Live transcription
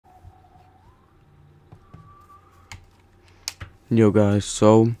Yo guys,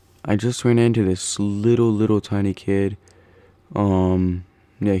 so I just ran into this little tiny kid.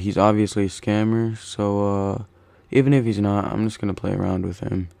 Yeah, he's obviously a scammer, so even if he's not, I'm just gonna play around with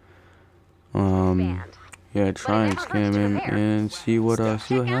him. Yeah, try and scam him and see what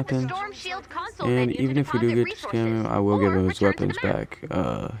happens. And even if we do get to scam him, I will give him his weapons back.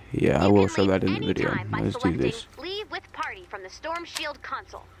 Yeah, I will show that in the video. Let's do this. Leave with party from the Storm Shield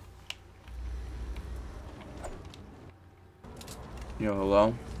console. Yo,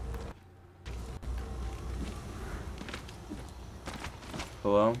 hello?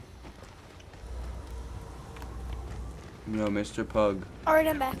 Hello? Yo, Mr. Pug. Alright,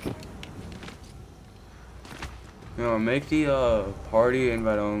 I'm back. Yo, make the party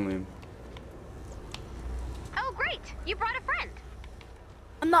invite only. Oh, great! You brought a friend.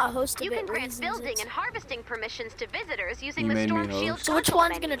 I'm not host of You it. can grant building and harvesting permissions to visitors using the made me Storm Shield host. So which console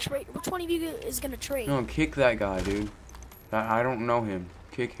one's menu. gonna trade? Which one of you is gonna trade? No, kick that guy, dude. I don't know him.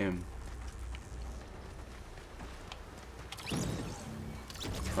 Kick him.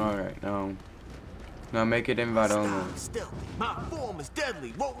 Alright, now make it invite only. My form is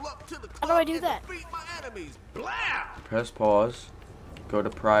deadly. Roll up to the How do I do that? defeat my enemies. Blah! Press pause, go to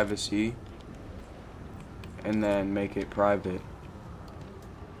privacy, and then make it private.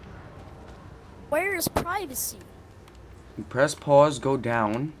 Where is privacy? Press pause, go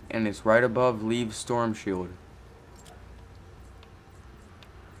down, and it's right above leave storm shield.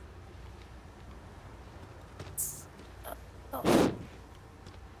 Oh,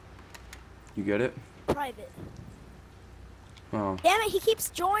 You get it? private. Oh. Damn it! He keeps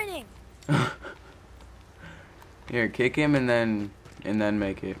joining. Here, kick him and then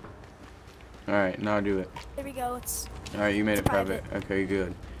make it. Alright, now do it. There we go. It's Alright, you made it private. private. Okay,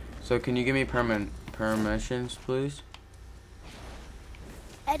 good. So can you give me permissions, please?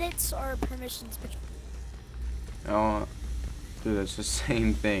 edits or permissions. Oh, dude, that's the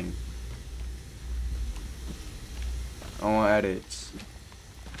same thing. I want edits.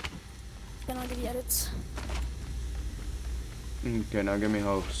 Then I'll give you edits. Okay, now give me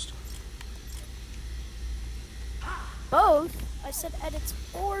host. Both? I said edits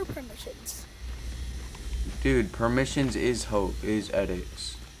or permissions. Dude, permissions is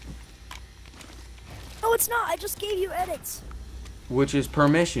edits. No, it's not. I just gave you edits. Which is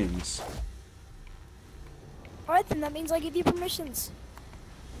permissions. Alright, then that means I give you permissions.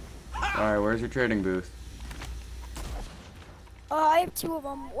 Alright, where's your trading booth? I have two of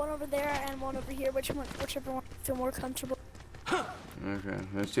them. One over there and one over here. Whichever one I feel more comfortable. Okay,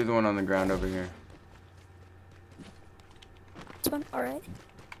 let's do the one on the ground over here. This one? Alright.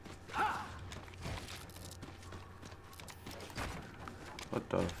 What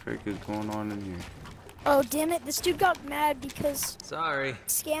the frick is going on in here? Oh, damn it. This dude got mad because Sorry. I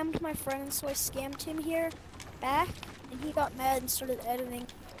scammed my friend, so I scammed him here back, and he got mad and started editing.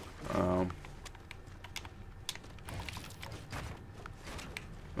 Alright,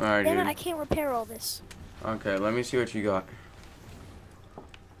 Damn it, I dude. can't repair all this. Okay, let me see what you got.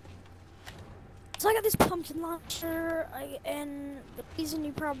 So I got this pumpkin launcher, and the reason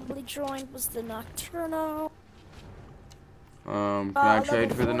you probably joined was the Nocturno. Can I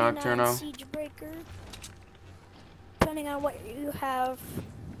trade for the level 49 Nocturno? Siege Breaker. Depending on what you have.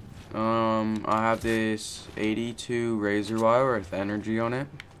 I have this 82 razor wire with energy on it.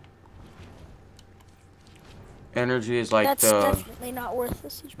 Energy is like That's definitely not worth the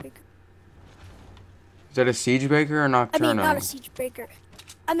Siege Breaker. Is that a siege breaker or Nocturno? I mean, not a Siege Breaker.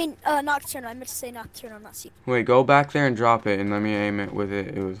 I mean, Nocturno. I meant to say Nocturno, not Siege. Wait, go back there and drop it and let me aim it with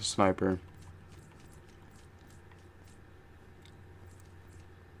it. It was a sniper.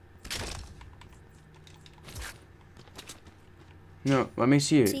 No, let me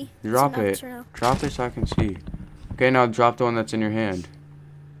see it. See? Drop It's it. a Nocturno. Drop it so I can see. Okay, now drop the one that's in your hand.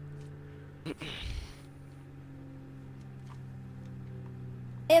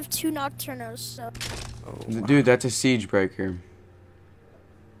 I have two Nocturnos, so. Dude, that's a siege breaker.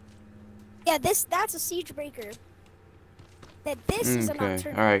 Yeah, that's a Siege Breaker. This is a Okay,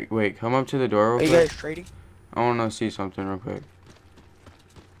 Nocturno. alright, wait, come up to the door Are real you quick. guys trading? I wanna see something real quick.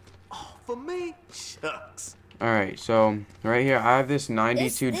 Oh, for me? Shucks. Alright, so, right here, I have this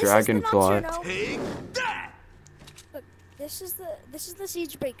 92 This Dragonfly. Is the Nocturno. Take that! Look, this is the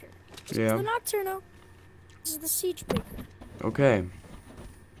Siege Breaker. This Yeah. is the Nocturno. This is the Siege Breaker. Okay.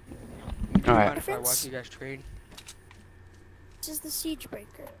 Mind Alright, if I watch Difference? you guys trade? This is the Siege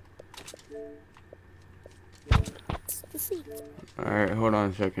Breaker. It's the Siege. alright, hold on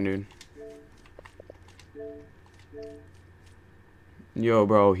a second, dude. Yo,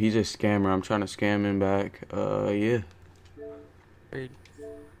 bro, he's a scammer. I'm trying to scam him back. Yeah. Trade.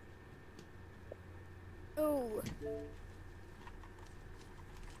 Oh.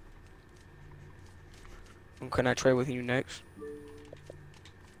 Can I trade with you next?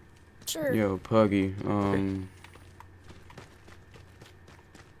 Sure. Yo, Puggy.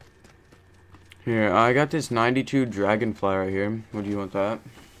 Here, I got this 92 Dragonfly right here. Would you want that?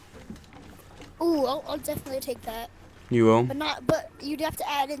 Ooh, I'll definitely take that. You will? But you'd have to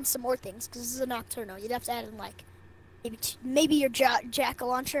add in some more things because this is a nocturnal. You'd have to add in like maybe your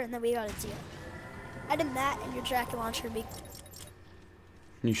jack-o'-launcher, and then we got a deal. Add in that and your jack-o'-launcher.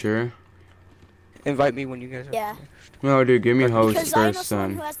 You sure? Invite me when you guys are. Yeah. No, dude, give me host Because I know first, someone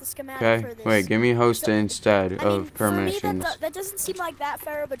then. who has the schematic Okay? for this. Wait, give me host So, instead I mean, of for me, permissions. that doesn't seem like that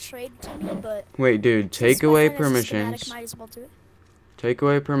fair of a trade to me, but Wait, dude, since take my away friend has a schematic, permissions. might as well do it. Take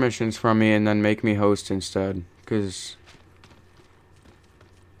away permissions from me and then make me host instead. Because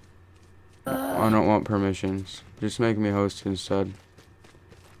I don't want permissions. Just make me host instead.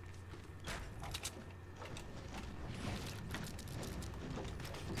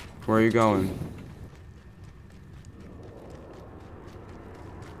 Where are you going?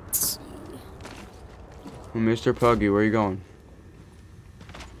 Let's see. Mr. Puggy, where are you going?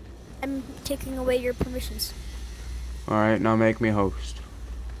 I'm taking away your permissions. Alright, now make me host.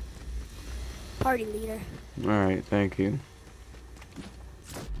 Party leader. Alright, thank you.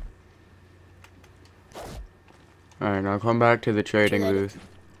 Alright, now come back to the trading Should I- booth.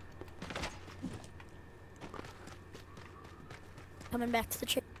 Coming back to the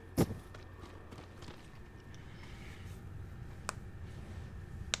trade.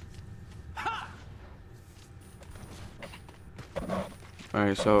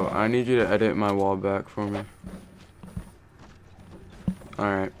 Alright, so I need you to edit my wall back for me.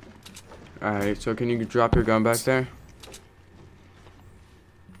 Alright. Alright, so can you drop your gun back there?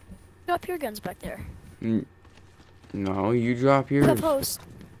 Drop your guns back there. No, you drop Put yours. post.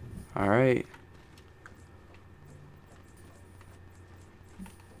 Alright.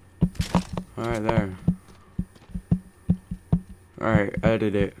 Alright, there. Alright,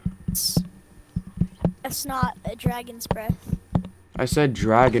 edit it. That's not a dragon's breath. I said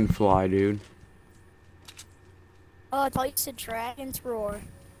dragonfly, dude. Oh, I thought you said dragon's roar.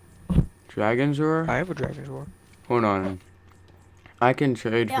 Dragon's roar? I have a dragon's roar. Hold on. I can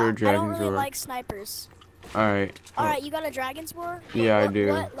trade Yeah, for a I don't dragon's really roar. like snipers. Alright. Alright, you got a dragon's roar? Yeah, I What- do.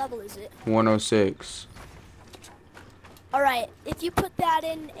 What level is it? 106. Alright, if you put that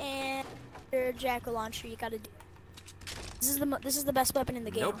in and your jack-o'-launcher, you gotta do. This is the best weapon in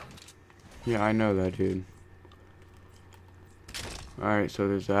the game. Nope. Yeah, I know that, dude. Alright, so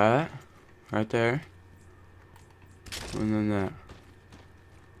there's that. Right there. And then that.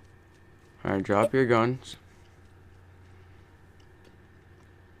 Alright, drop your guns.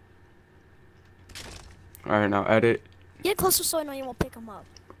 Alright, now edit. Get closer so I know you won't pick them up.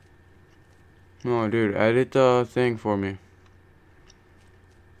 No, dude, edit the thing for me.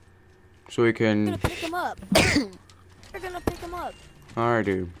 So we You're can... gonna pick them up. You're gonna pick them up. Alright,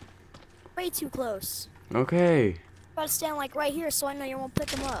 dude. Way too close. Okay. Gotta stand like right here so I know you won't pick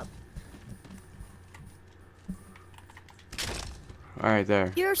them up. Alright,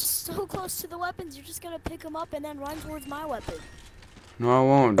 there. You're so close to the weapons, you're just gonna pick them up and then run towards my weapon. No, I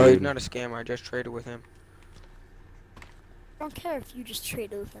won't, Oh, he's dude. not a scammer. I just traded with him. I don't care if you just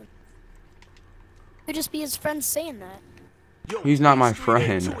traded with him. Could just be his friend saying that. Yo, He's not my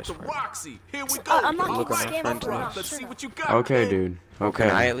 382 friend. with the Roxy. Here we go. I'm not Look getting at my scammed friend for list. Let's sure see not. what you got. Okay, man. dude. Oh, can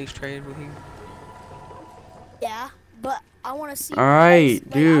I Okay. at least trade with you? Yeah, but I want to see. Alright, like,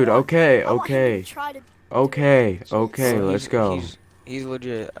 dude. I want him Okay, to okay. try to. Okay, okay, Well, let's go. He's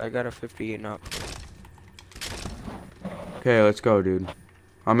legit. I got a 50 and up. Okay, let's go, dude.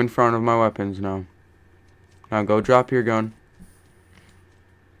 I'm in front of my weapons now. Now go drop your gun.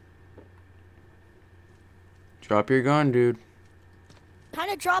 Drop your gun, dude. Kind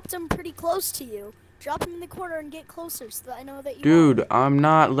of dropped him pretty close to you. Drop him in the corner and get closer so that I know that you. Dude, I'm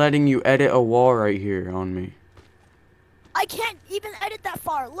not letting you edit a wall right here on me. I can't even edit that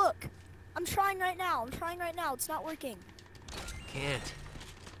far. Look, I'm trying right now. It's not working. Can't.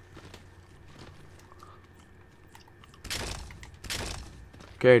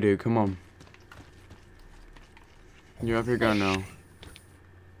 Okay, dude, come on. You have your gun now.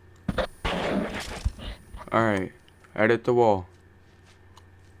 Alright, edit the wall.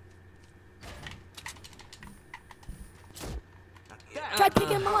 Try picking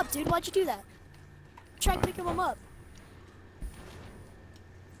him up, dude. Why'd you do that? Try picking him up.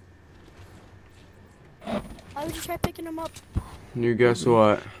 Why would you try picking him up? You guess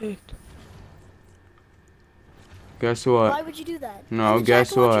what? Guess Why what? would you do that? No, The guess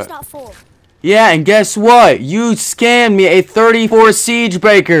jack-o'-launcher's what? not full. Yeah, and guess what? You scammed me a 34 siege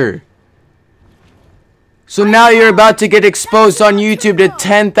breaker. So now you're about to get exposed on YouTube to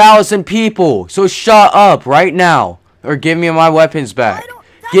 10,000 people. So shut up right now. Or give me my weapons back.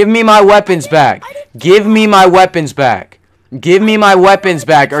 Give me my weapons back. Give me my weapons back. Give me my weapons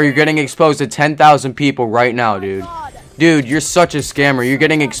back or you're getting exposed to 10,000 people right now, dude. Dude, you're such a scammer. You're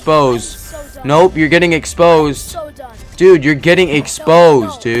getting exposed. Nope, you're getting exposed. Dude, you're getting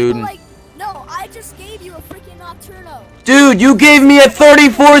exposed, dude. No, I just gave you a freaking Nocturno. Dude, you gave me a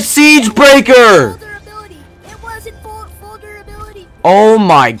 34 siege breaker. It wasn't full durability. Oh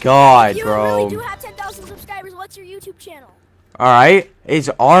my god, You bro. really do have 10,000 subscribers. What's your YouTube channel? Alright, it's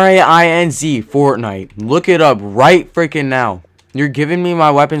RAINZ Fortnite. Look it up right freaking now. You're giving me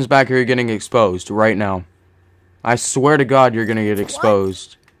my weapons back or you're getting exposed right now. I swear to God you're gonna get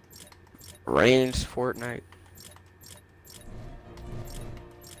exposed. Reigns Fortnite.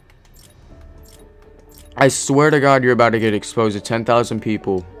 I swear to God you're about to get exposed to 10,000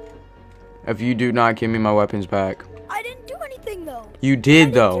 people. If you do not give me my weapons back. I didn't do anything though. You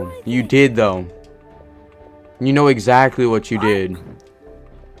did though. You did though. You know exactly what you did.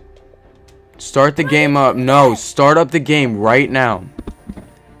 Start the game up. No, start up the game right now.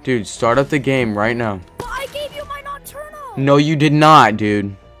 Dude, start up the game right now. But I gave you my Nocturno. No, you did not,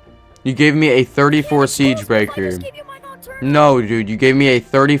 dude. You gave me a 34 siege breaker. No, dude, you gave me a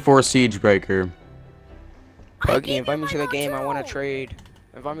 34 siege breaker. Buggy, invite me to the game. I want to trade.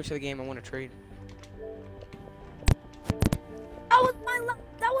 Invite me to the game. I want to trade.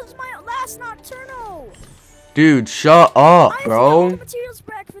 That was my last Nocturno. Dude, shut up, bro. Materials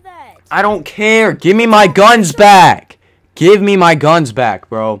back for that. I don't care. Give me my guns back. Give me my guns back,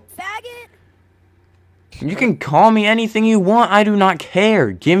 bro. Faggot. You can call me anything you want. I do not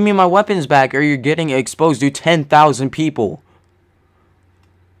care. Give me my weapons back or you're getting exposed to 10,000 people.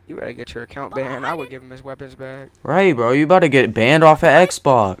 You better get your account banned. I would give him his weapons back. Right, bro. You about to get banned off of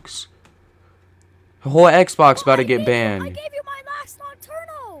Xbox. The whole Xbox about to get I banned. gave you my last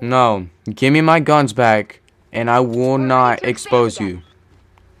Nocturno. No. Give me my guns back and I will not expose you.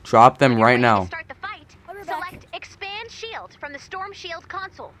 Drop them right now. Start the fight. Select Expand Shield from the Storm Shield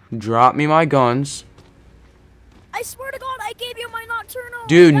console. Drop me my guns. I swear to God, I gave you my Nocturno.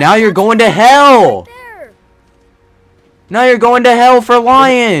 Dude, now you're going to hell. Right there. Now you're going to hell for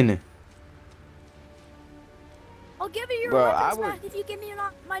lying. I'll give you your Bro, weapons back if you give me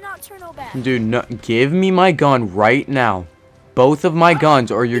my Nocturno back. Dude, no, give me my gun right now. Both of my guns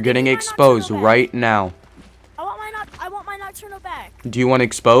or you're getting exposed right now. I want my Nocturno back. Do you want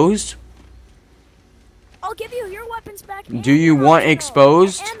exposed? I'll give you your weapons back. Do you want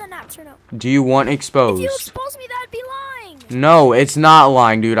exposed? And the Nocturno. Do you want If you exposed? expose me, that'd be lying. No, it's not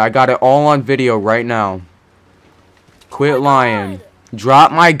lying, dude. I got it all on video right now. Quit lying. God.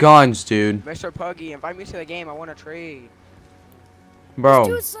 Drop my guns, dude. Mr. Puggy, invite me to the game. I want to trade. This Bro,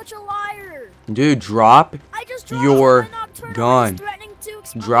 dude's such a liar. dude, drop I just dropped your my Nocturno. gun. He's threatening to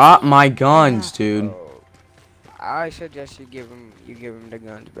expose Drop me. my guns, dude. Bro, I suggest you give him the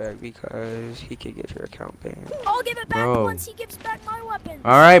guns back because he could get your account banned. I'll give it back Bro. once he gives back my weapons.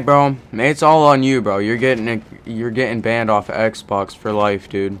 Alright, bro. It's all on you, bro. You're getting banned off of Xbox for life,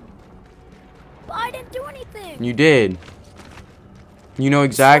 dude. But I didn't do anything. You did. You know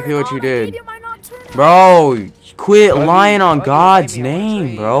exactly what you I gave did. you my Nocturno. Bro, quit Buggy, lying on Buggy, God's invite me, I wanna name,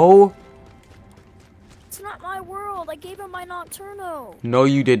 trade. bro. It's not my world. I gave him my Nocturno. No,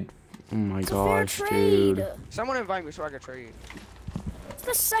 you did. Oh my It's a fair gosh, trade. dude. Someone invite me so I can trade. It's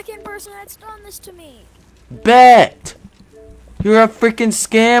the second person that's done this to me. Bet. You're a freaking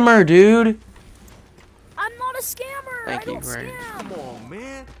scammer, dude. I'm not a scammer. Thank I don't you, Ryan. scam. Come on,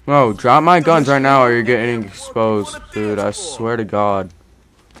 man. Bro, drop my guns right now or you're getting exposed, dude. I swear to God.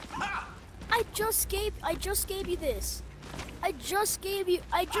 I just gave you this. I just gave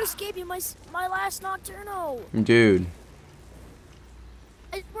you my last Nocturno. Dude.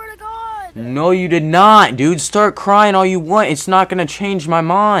 I swear to God. No, you did not, dude. Start crying all you want. It's not gonna change my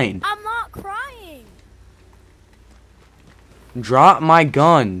mind. I'm not crying. Drop my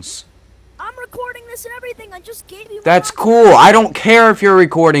guns. I'm recording this and everything. I just gave you my That's Nocturno. cool. I don't care if you're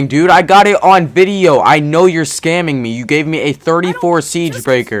recording, dude. I got it on video. I know you're scamming me. You gave me a 34 siege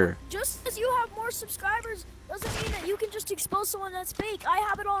breaker. Just because you have more subscribers doesn't mean that you can just expose someone that's fake. I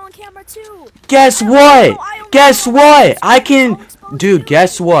have it all on camera too. Guess what? Guess what? I can... Dude,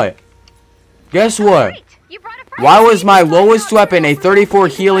 guess what? Guess what? Great. You brought a friend. Why was my lowest weapon a 34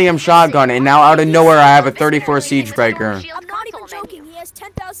 helium shotgun and now out of nowhere I have a 34 siege breaker? I'm not even joking. He has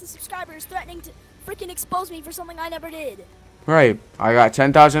 10,000 subscribers threatening to freaking expose me for something I never did. Right. I got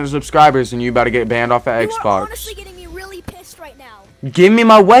 10,000 subscribers and you about to get banned off of You are honestly Xbox. getting me really pissed right now. Give me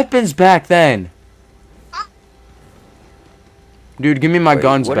my weapons back then. Dude, give me my Wait,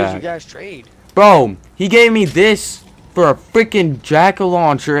 guns what did you back. guys trade? Bro, he gave me this for a freaking jackal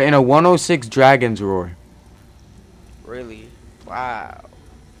launcher and a 106 Dragon's Roar. Really? Wow.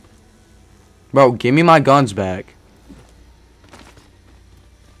 Bro, give me my guns back.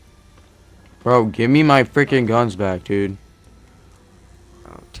 Bro, give me my freaking guns back, dude.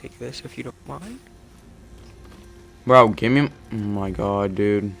 I'll take this if you don't mind. Bro, give me... Oh my god,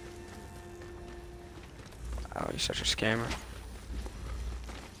 dude. Oh, you're such a scammer.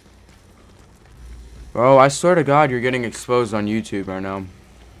 Bro, I swear to God, you're getting exposed on YouTube right now.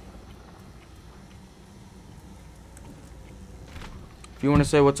 If you want to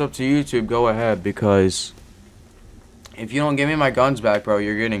say what's up to YouTube, go ahead, because if you don't give me my guns back, bro,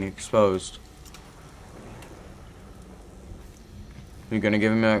 you're getting exposed. You gonna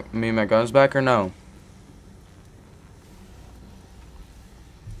give me my guns back or no?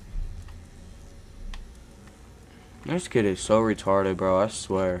 This kid is so retarded, bro, I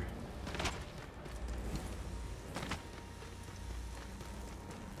swear.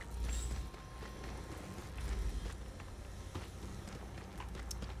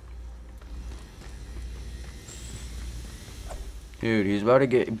 Dude, he's about to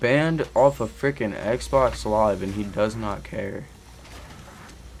get banned off of freaking Xbox Live and he does not care.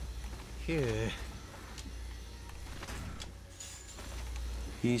 Yeah.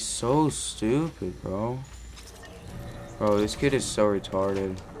 He's so stupid, bro. Bro, this kid is so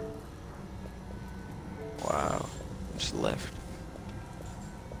retarded. Wow. Just left.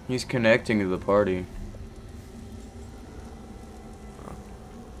 He's connecting to the party.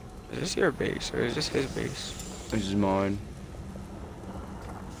 Is this your base or is this his base? This is mine.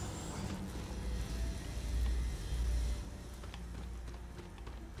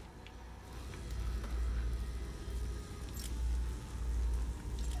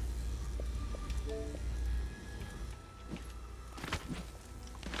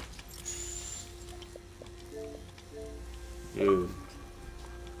 Dude.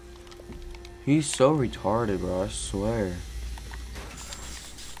 He's so retarded, bro, I swear.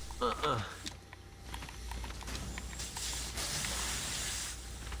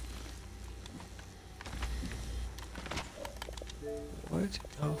 What?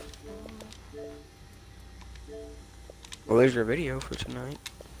 Oh. Well, there's your video for tonight.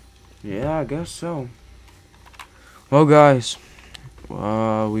 Yeah, I guess so. Well, guys,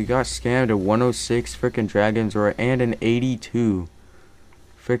 we got scammed a 106 freaking Dragon's Roar and an 82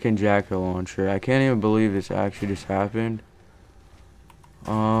 freaking jackal launcher. I can't even believe this actually just happened.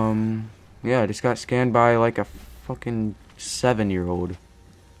 Yeah, I just got scammed by like a fucking 7-year-old.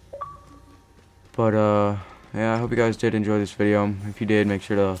 But yeah, I hope you guys did enjoy this video. If you did, make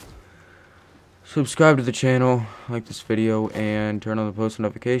sure to subscribe to the channel, like this video, and turn on the post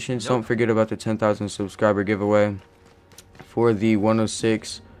notifications. Don't forget about the 10,000 subscriber giveaway for the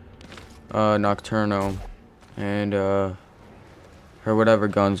 106 Nocturno and or whatever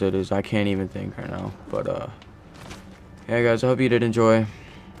guns it is. I can't even think right now. But yeah, guys, I hope you did enjoy,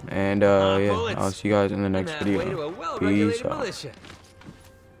 and yeah, I'll see you guys in the next video. Peace out.